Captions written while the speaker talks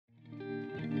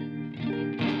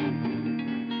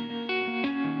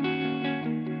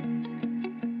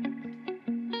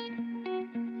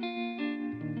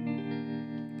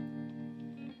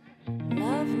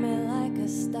a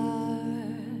star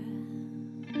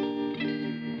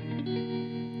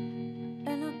in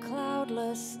a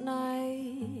cloudless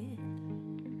night,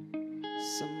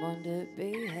 someone to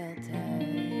be held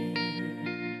tight.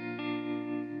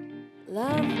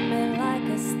 Love me like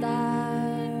a star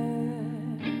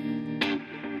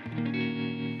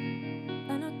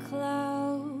in a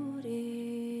cloudy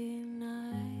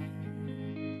night.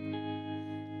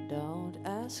 Don't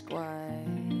ask why.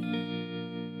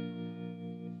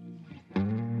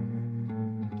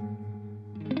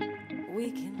 We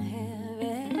can have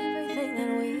everything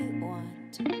that we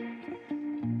want.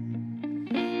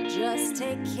 Just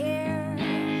take care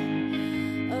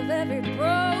of every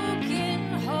broken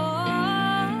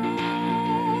heart.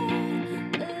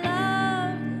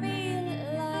 Love me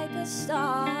like a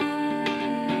star.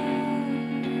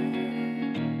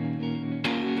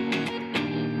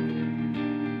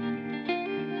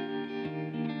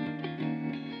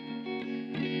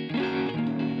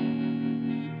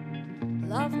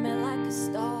 Love me like a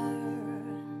star.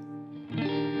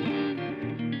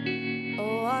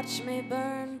 Oh, watch me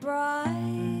burn bright.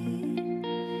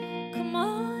 Come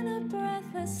on, a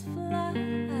breathless flight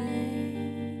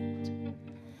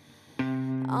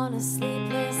on a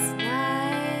sleepless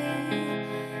night.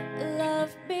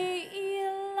 Love me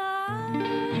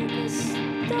like a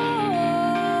star.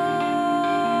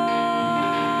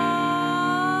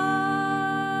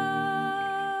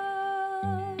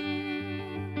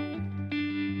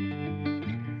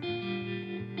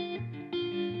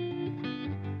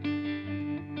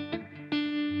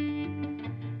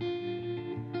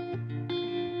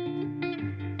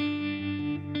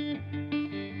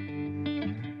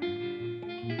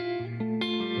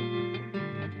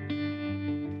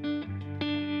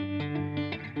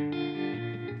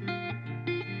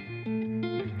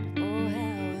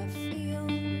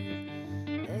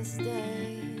 This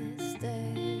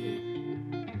day,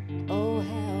 oh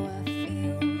how I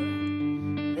feel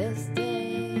this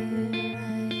day,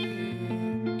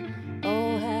 right.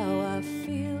 Oh how I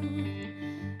feel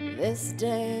this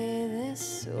day,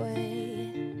 this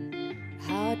way.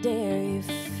 How dare you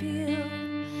feel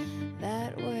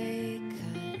that way?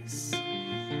 'Cause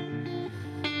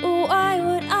why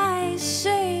would I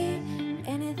say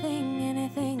anything,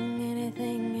 anything,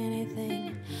 anything,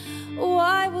 anything?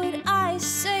 Why would I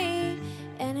say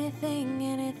anything,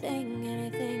 anything,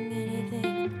 anything,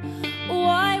 anything?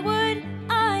 Why would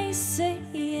I say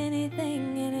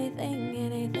anything, anything,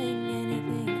 anything,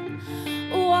 anything?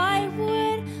 Why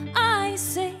would I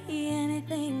say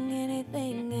anything,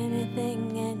 anything,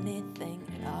 anything, anything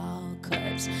at all?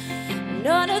 'Cause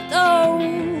none of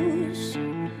those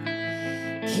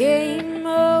came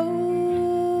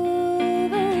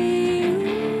over you.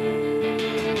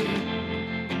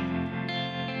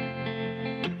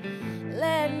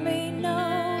 Let me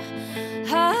know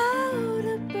how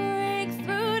to break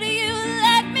through to you.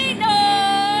 Let me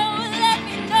know,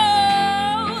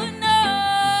 no.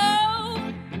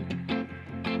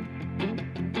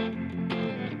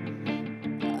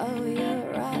 Oh, your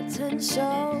rotten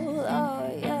soul, oh,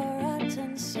 your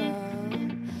rotten soul,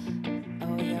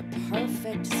 oh, your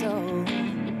perfect soul.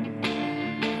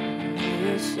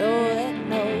 Your soul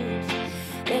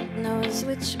it knows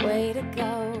which way to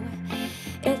go.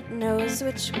 It knows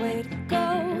which way to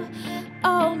go.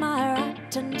 Oh, my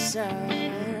rotten soul,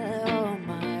 oh,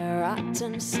 my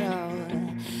rotten soul,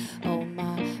 oh,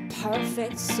 my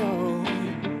perfect soul.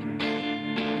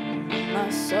 My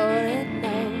soul,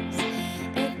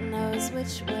 it knows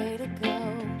which way to go.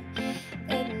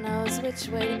 It knows which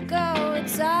way to go.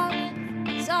 It's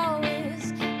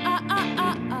always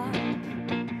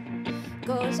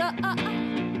goes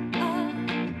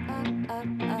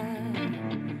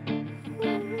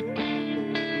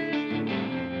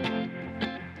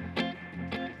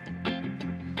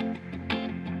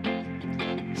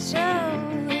So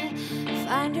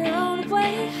find your own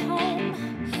way home.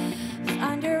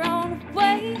 Find your own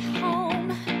way home.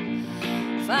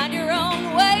 Find your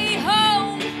own way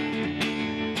home.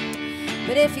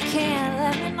 But if you can't,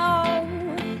 let me know.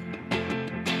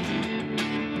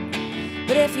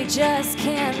 But if you just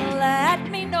can't, let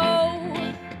me know.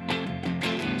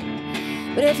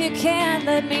 But if you can't,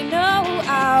 let me know.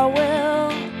 I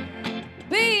will